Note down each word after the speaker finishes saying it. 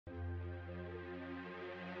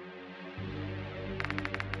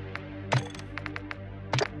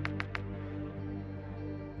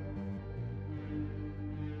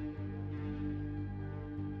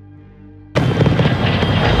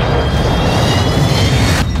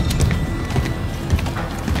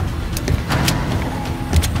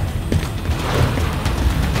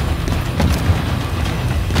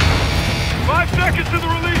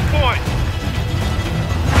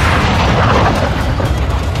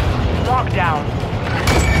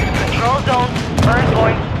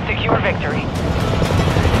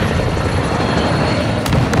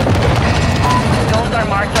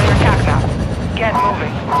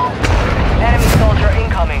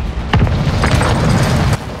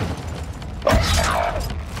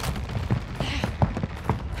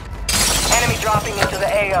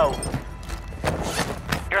AO.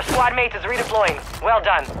 Your squad mate is redeploying. Well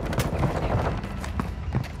done.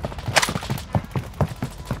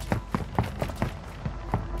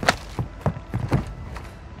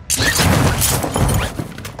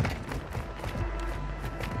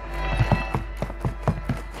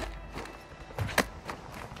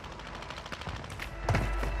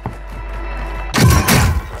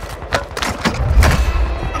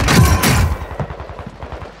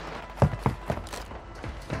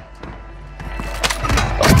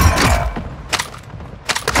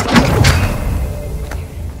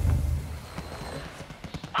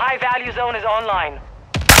 High-value zone is online.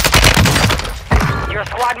 Your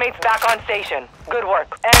squad mate's back on station. Good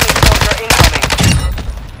work. Enemy soldier incoming.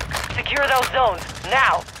 Secure those zones,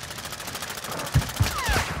 now!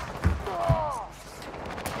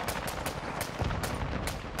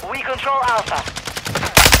 We control Alpha.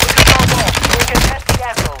 We control Golf. We contest the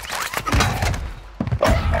Echo.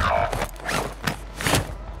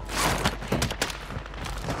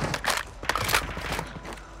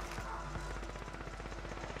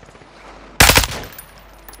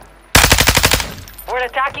 We're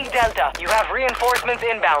attacking Delta. You have reinforcements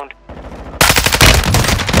inbound.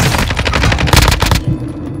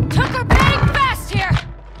 Tucker bang fast here!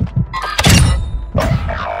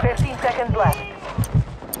 15 seconds left.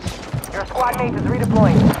 Your squad mate is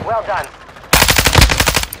redeploying. Well done.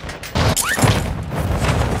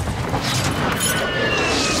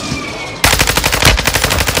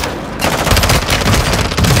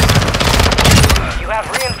 You have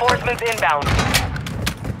reinforcements inbound.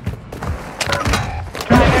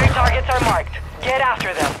 Primary targets are marked. Get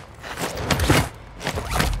after them.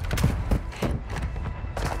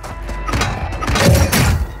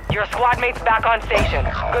 Your squad mate's back on station.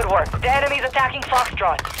 Good work. The enemy's attacking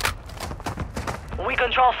Foxtrot. We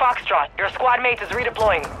control Foxtrot. Your squad mate is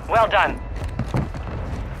redeploying. Well done.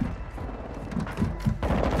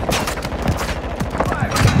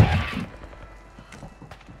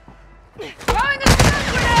 Throwing a stun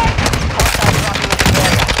grenade! Hostiles dropping into the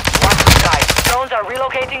area. Watch the skies. Drones are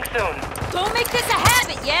relocating soon. Don't make this a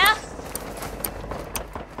habit, yeah?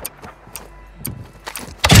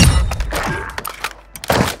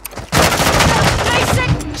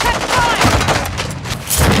 Basic, check fire!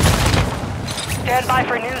 Stand by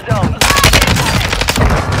for new zones.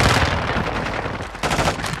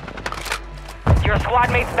 Your squad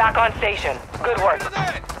mate's back on station. Good work.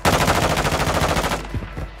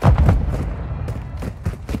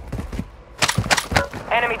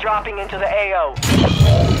 Enemy dropping into the AO.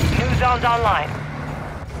 New zones online.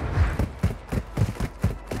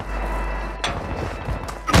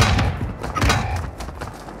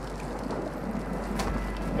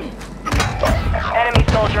 Enemy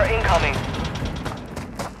soldier incoming.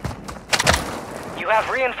 You have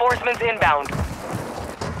reinforcements inbound.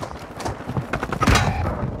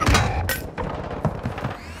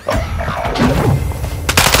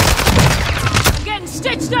 I'm getting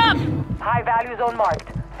stitched up! High value zone marked.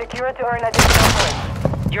 Secure it to earn additional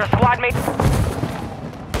points. Your squad mate...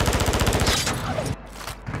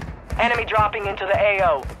 Enemy dropping into the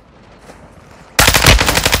AO.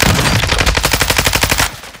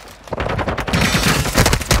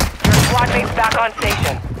 Your squad mate's back on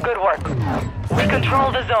station. Good work. We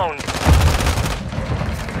control the zone.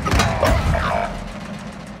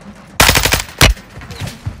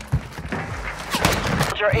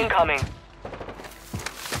 Soldier incoming.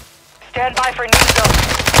 Stand by for new zone.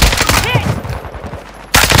 Hit!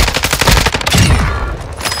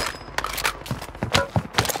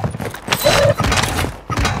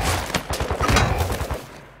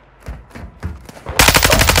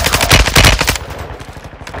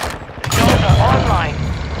 Zones are online.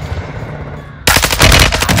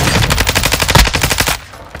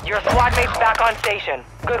 Your squad mate's back on station.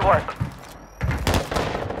 Good work.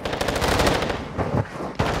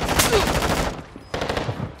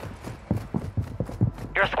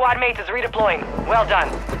 Your squad mate is redeploying. Well done.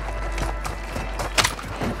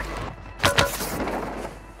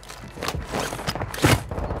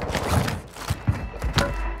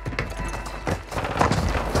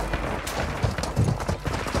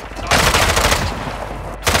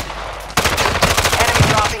 Enemy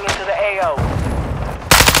dropping into the AO.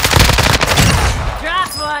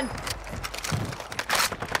 Drop one!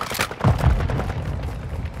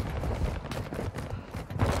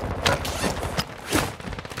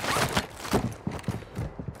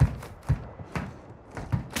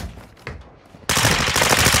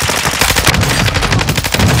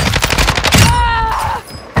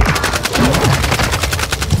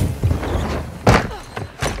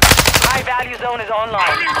 High value zone is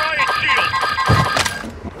online.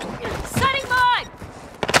 Setting mine!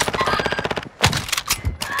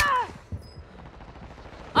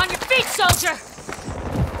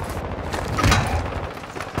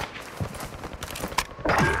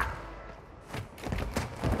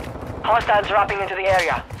 Hostiles dropping into the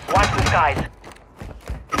area. Watch the skies.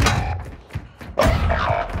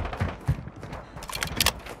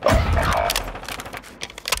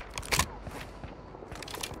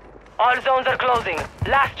 All zones are closing.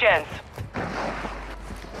 Last chance.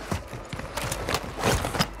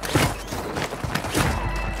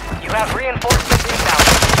 You have reinforcements inbound.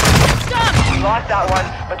 Stop! We lost that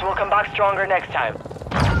one, but we'll come back stronger next time.